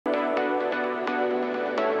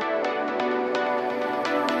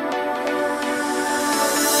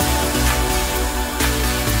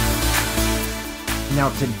Now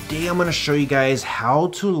today I'm going to show you guys how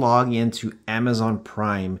to log into Amazon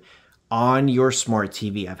Prime on your smart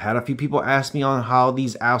TV. I've had a few people ask me on how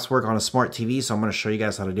these apps work on a smart TV, so I'm going to show you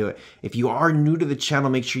guys how to do it. If you are new to the channel,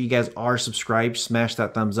 make sure you guys are subscribed, smash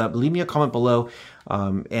that thumbs up, leave me a comment below,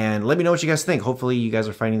 and let me know what you guys think. Hopefully you guys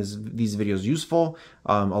are finding these videos useful.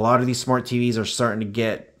 A lot of these smart TVs are starting to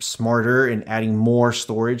get smarter and adding more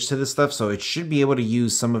storage to this stuff, so it should be able to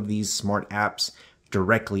use some of these smart apps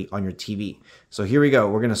directly on your TV. So here we go.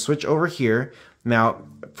 We're going to switch over here. Now,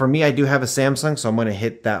 for me, I do have a Samsung, so I'm going to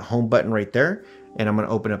hit that home button right there, and I'm going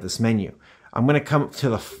to open up this menu. I'm going to come to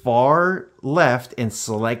the far left and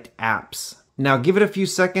select apps. Now, give it a few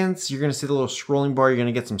seconds. You're going to see the little scrolling bar. You're going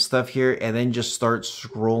to get some stuff here, and then just start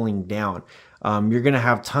scrolling down. You're going to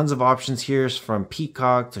have tons of options here from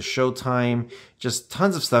Peacock to Showtime, just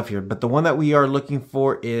tons of stuff here. But the one that we are looking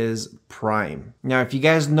for is Prime. Now, if you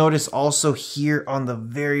guys notice also here on the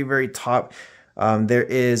very, very top, there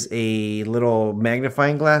is a little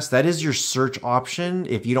magnifying glass. That is your search option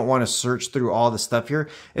if you don't want to search through all the stuff here.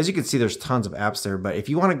 As you can see, there's tons of apps there. But if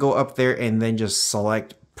you want to go up there and then just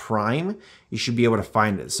select Prime, you should be able to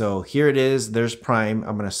find it. So here it is. There's Prime.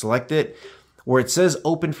 I'm going to select it. Where it says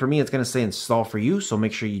open for me, it's going to say install for you. So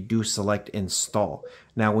make sure you do select install.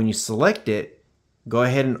 Now, when you select it, go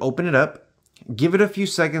ahead and open it up. Give it a few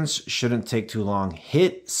seconds. Shouldn't take too long.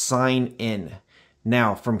 Hit sign in.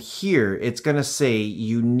 Now, from here, it's going to say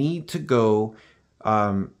you need to go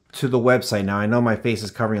to the website. Now, I know my face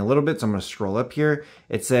is covering a little bit, so I'm going to scroll up here.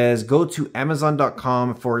 It says go to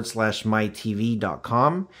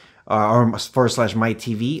amazon.com/mytv.com. Or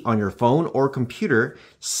 /mytv on your phone or computer,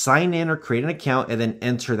 sign in or create an account, and then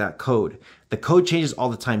enter that code. The code changes all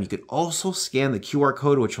the time. You could also scan the QR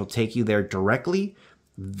code, which will take you there directly.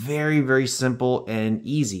 Very, very simple and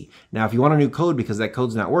easy. Now, if you want a new code because that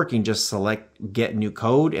code's not working, just select get new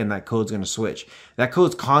code and that code's going to switch. That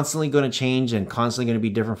code's constantly going to change and constantly going to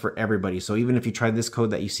be different for everybody. So even if you try this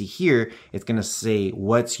code that you see here, it's going to say,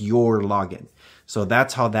 what's your login? So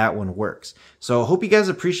that's how that one works. So I hope you guys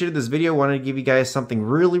appreciated this video. I wanted to give you guys something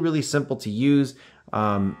really, really simple to use.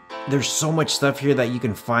 There's so much stuff here that you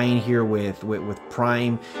can find here with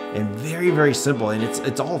Prime, and very, very simple, and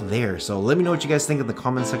it's all there. So let me know what you guys think in the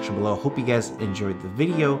comment section below. Hope you guys enjoyed the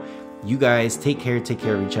video. You guys take care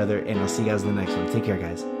of each other, and I'll see you guys in the next one. Take care,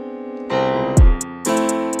 guys.